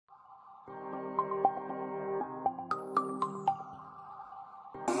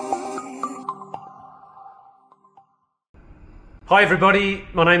Hi everybody,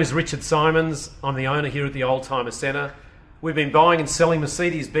 my name is Richard Simons. I'm the owner here at the Oldtimer Centre. We've been buying and selling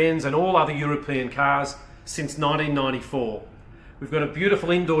Mercedes-Benz and all other European cars since 1994. We've got a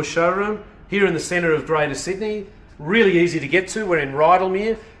beautiful indoor showroom here in the centre of Greater Sydney. Really easy to get to, we're in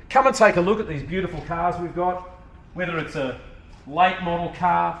Rydalmere. Come and take a look at these beautiful cars we've got. Whether it's a late model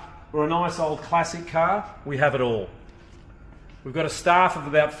car or a nice old classic car, we have it all. We've got a staff of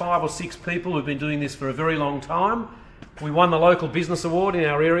about 5 or 6 people who've been doing this for a very long time. We won the local business award in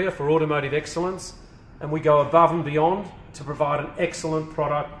our area for automotive excellence, and we go above and beyond to provide an excellent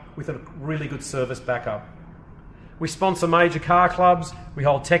product with a really good service backup. We sponsor major car clubs, we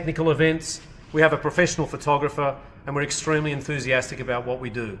hold technical events, we have a professional photographer, and we're extremely enthusiastic about what we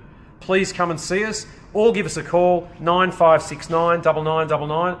do. Please come and see us, or give us a call, 9569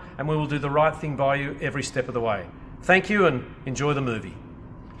 9999, and we will do the right thing by you every step of the way. Thank you and enjoy the movie.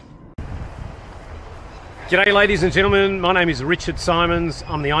 G'day ladies and gentlemen, my name is Richard Simons.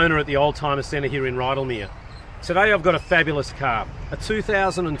 I'm the owner at the Oldtimer Centre here in Rydalmere. Today I've got a fabulous car, a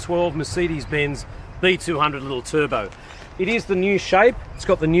 2012 Mercedes-Benz B200 little turbo. It is the new shape, it's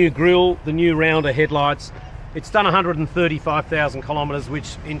got the new grille, the new rounder headlights. It's done 135,000 kilometres,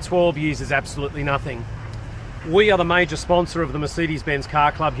 which in 12 years is absolutely nothing. We are the major sponsor of the Mercedes-Benz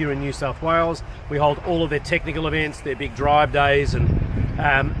Car Club here in New South Wales. We hold all of their technical events, their big drive days,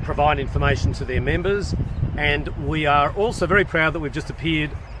 and provide information to their members. And we are also very proud that we've just appeared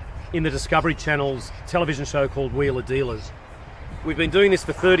in the Discovery Channel's television show called Wheeler Dealers. We've been doing this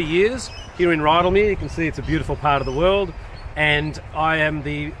for 30 years here in Rydalmere. You can see it's a beautiful part of the world, and I am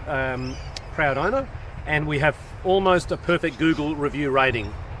the proud owner, and we have almost a perfect Google review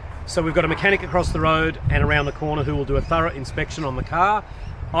rating. So we've got a mechanic across the road and around the corner who will do a thorough inspection on the car.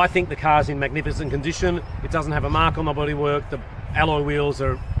 I think the car's in magnificent condition. It doesn't have a mark on the bodywork. The alloy wheels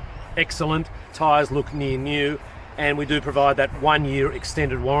are excellent, tyres look near new, and we do provide that 1-year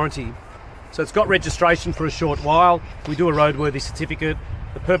extended warranty. So it's got registration for a short while. We do a roadworthy certificate.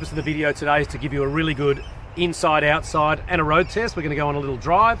 The purpose of the video today is to give you a really good inside, outside and a road test. We're going to go on a little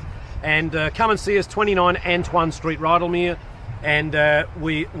drive, and come and see us, 29 Antoine Street, Rydalmere, and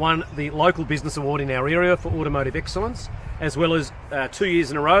we won the local business award in our area for automotive excellence, as well as 2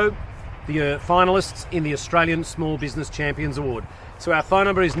 years in a row the finalists in the Australian Small Business Champions Award. So our phone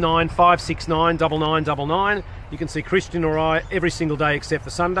number is 9569 9999. You can see Christian or I every single day except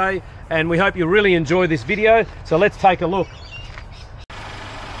for Sunday, and we hope you really enjoy this video. So let's take a look.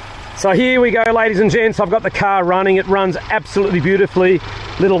 So here we go, ladies and gents. I've got the car running. It runs absolutely beautifully.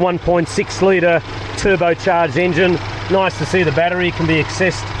 Little 1.6 litre turbocharged engine. Nice to see the battery can be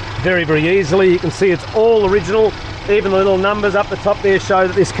accessed very, very easily. You can see it's all original. Even the little numbers up the top there show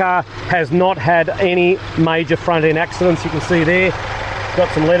that this car has not had any major front end accidents. You can see there, it's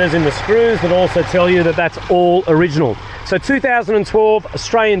got some letters in the screws that also tell you that that's all original. So 2012,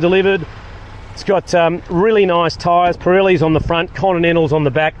 Australian delivered. It's got really nice tyres, Pirellis on the front, Continentals on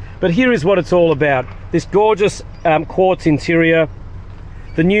the back. But here is what it's all about. This gorgeous quartz interior,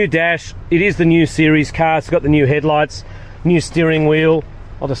 the new dash. It is the new series car. It's got the new headlights, new steering wheel.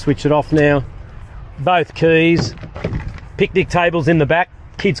 I'll just switch it off now. Both keys, picnic tables in the back.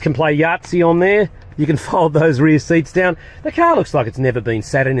 Kids can play Yahtzee on there. You can fold those rear seats down. The car looks like it's never been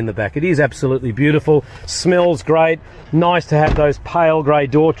sat in the back. It is absolutely beautiful. Smells great. Nice to have those pale grey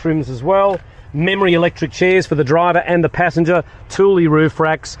door trims as well. Memory electric chairs for the driver and the passenger. Thule roof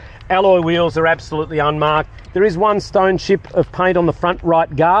racks. Alloy wheels are absolutely unmarked. There is one stone chip of paint on the front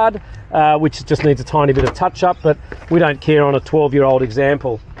right guard, which just needs a tiny bit of touch up, but we don't care on a 12-year-old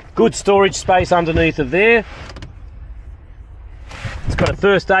example. Good storage space underneath of there. It's got a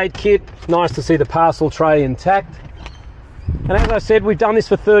first aid kit. Nice to see the parcel tray intact. And as I said, we've done this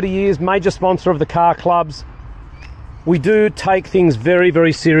for 30 years, major sponsor of the car clubs. We do take things very,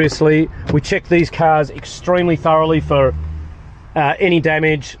 very seriously. We check these cars extremely thoroughly for any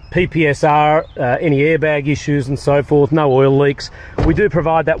damage, PPSR, any airbag issues and so forth, no oil leaks. We do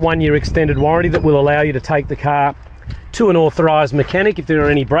provide that 1-year extended warranty that will allow you to take the car to an authorised mechanic if there are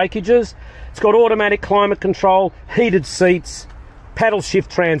any breakages. It's got automatic climate control, heated seats, paddle shift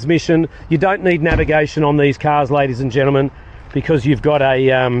transmission. You don't need navigation on these cars, ladies and gentlemen, because you've got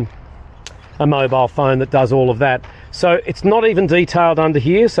a mobile phone that does all of that. So it's not even detailed under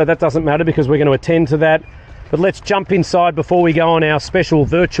here, so that doesn't matter because we're going to attend to that. But let's jump inside before we go on our special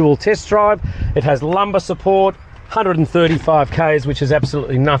virtual test drive. It has lumbar support, 135 k's, which is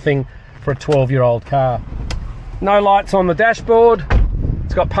absolutely nothing for a 12-year-old car. No lights on the dashboard.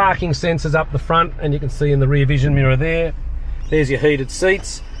 It's got parking sensors up the front, and you can see in the rear vision mirror there. There's your heated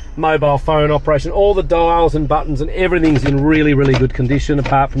seats, mobile phone operation, all the dials and buttons and everything's in really, really good condition,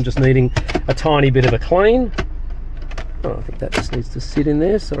 apart from just needing a tiny bit of a clean. Oh, I think that just needs to sit in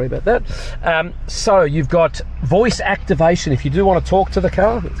there. Sorry about that. So you've got voice activation. If you do want to talk to the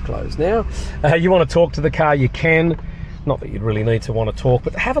car, it's closed now. You want to talk to the car, you can. Not that you'd really need to want to talk,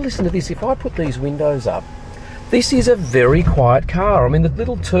 but have a listen to this. If I put these windows up, this is a very quiet car. I mean, the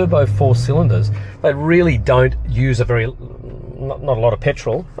little turbo 4 cylinders, they really don't use not a lot of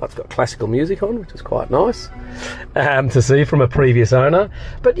petrol. Oh, it's got classical music on, which is quite nice to see from a previous owner.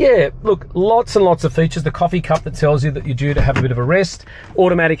 But yeah, look, lots and lots of features. The coffee cup that tells you that you're due to have a bit of a rest.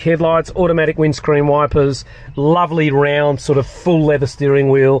 Automatic headlights, automatic windscreen wipers, lovely round sort of full leather steering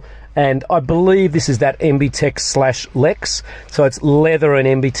wheel. And I believe this is that MBTEX/Lex, so it's leather and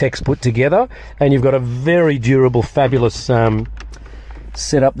MBTEX put together, and you've got a very durable, fabulous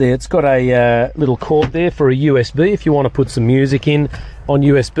setup there. It's got a little cord there for a USB if you want to put some music in on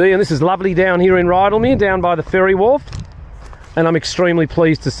USB, and this is lovely down here in Rydalmere, down by the ferry wharf, and I'm extremely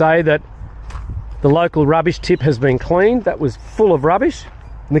pleased to say that the local rubbish tip has been cleaned. That was full of rubbish,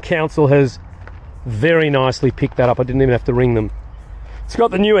 and the council has very nicely picked that up. I didn't even have to ring them. It's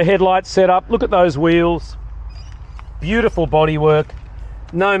got the newer headlights set up. Look at those wheels. Beautiful bodywork.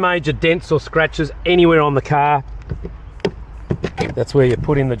 No major dents or scratches anywhere on the car. That's where you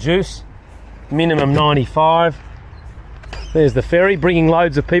put in the juice. Minimum 95. There's the ferry, bringing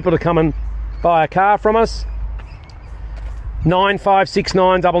loads of people to come and buy a car from us.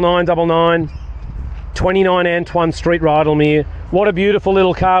 9569 9999. 29 Antoine Street, Rydalmere. What a beautiful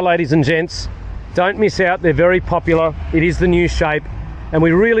little car, ladies and gents. Don't miss out. They're very popular. It is the new shape. And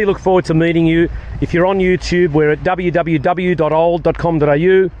we really look forward to meeting you. If you're on YouTube, we're at www.old.com.au.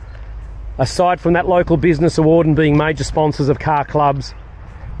 Aside from that local business award and being major sponsors of car clubs,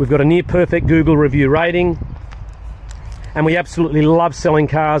 we've got a near perfect Google review rating. And we absolutely love selling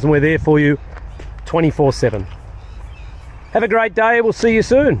cars, and we're there for you 24/7. Have a great day. We'll see you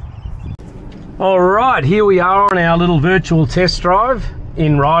soon. All right, here we are on our little virtual test drive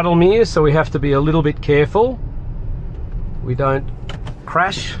in Rydalmere, so we have to be a little bit careful we don't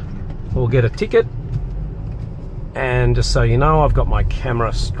crash or get a ticket. And just so you know, I've got my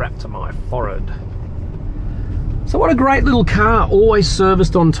camera strapped to my forehead. So what a great little car, always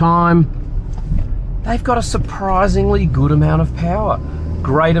serviced on time. They've got a surprisingly good amount of power,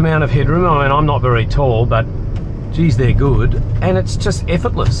 great amount of headroom. I mean, I'm not very tall, but geez, they're good, and it's just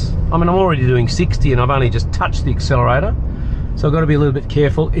effortless. I mean, I'm already doing 60 and I've only just touched the accelerator, so I've got to be a little bit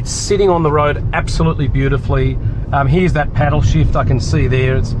careful. It's sitting on the road absolutely beautifully. Here's that paddle shift. I can see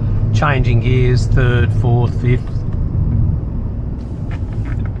there it's changing gears, 3rd, 4th, 5th.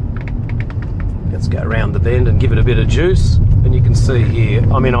 Let's go around the bend and give it a bit of juice, and you can see here,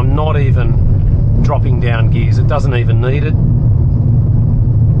 I mean, I'm not even dropping down gears. It doesn't even need it.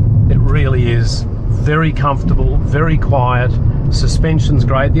 It really is very comfortable, very quiet. Suspension's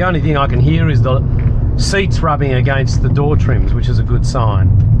great. The only thing I can hear is the seats rubbing against the door trims, which is a good sign.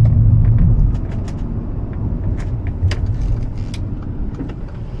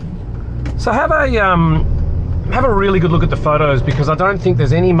 So have a really good look at the photos, because I don't think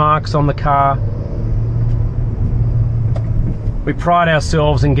there's any marks on the car. We pride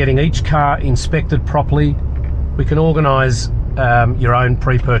ourselves in getting each car inspected properly. We can organise your own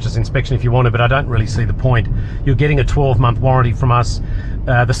pre-purchase inspection if you want to, but I don't really see the point. You're getting a 12-month warranty from us.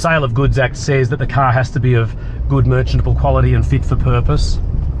 The Sale of Goods Act says that the car has to be of good merchantable quality and fit for purpose.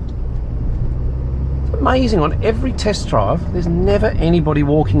 It's amazing, on every test drive, there's never anybody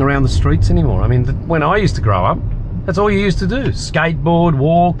walking around the streets anymore. I mean, when I used to grow up, that's all you used to do. Skateboard,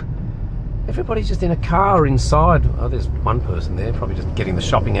 walk. Everybody's just in a car or inside. Oh, there's one person there, probably just getting the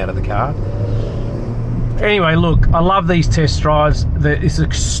shopping out of the car. Anyway, look, I love these test drives. It's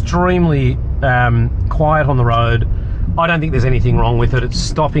extremely quiet on the road. I don't think there's anything wrong with it. It's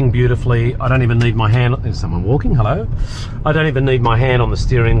stopping beautifully. I don't even need my hand. There's someone walking, hello. I don't even need my hand on the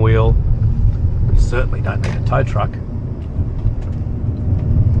steering wheel. We certainly don't need a tow truck.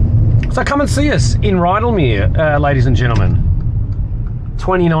 So come and see us in Rydalmere, ladies and gentlemen.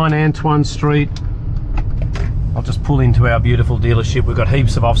 29 Antoine Street. I'll just pull into our beautiful dealership. We've got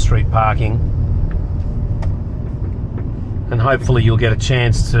heaps of off-street parking. And hopefully you'll get a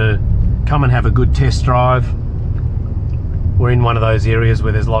chance to come and have a good test drive. We're in one of those areas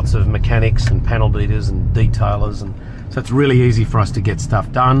where there's lots of mechanics and panel beaters and detailers, and so it's really easy for us to get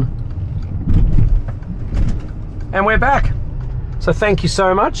stuff done. And we're back. So thank you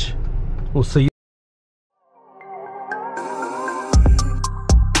so much. We'll see you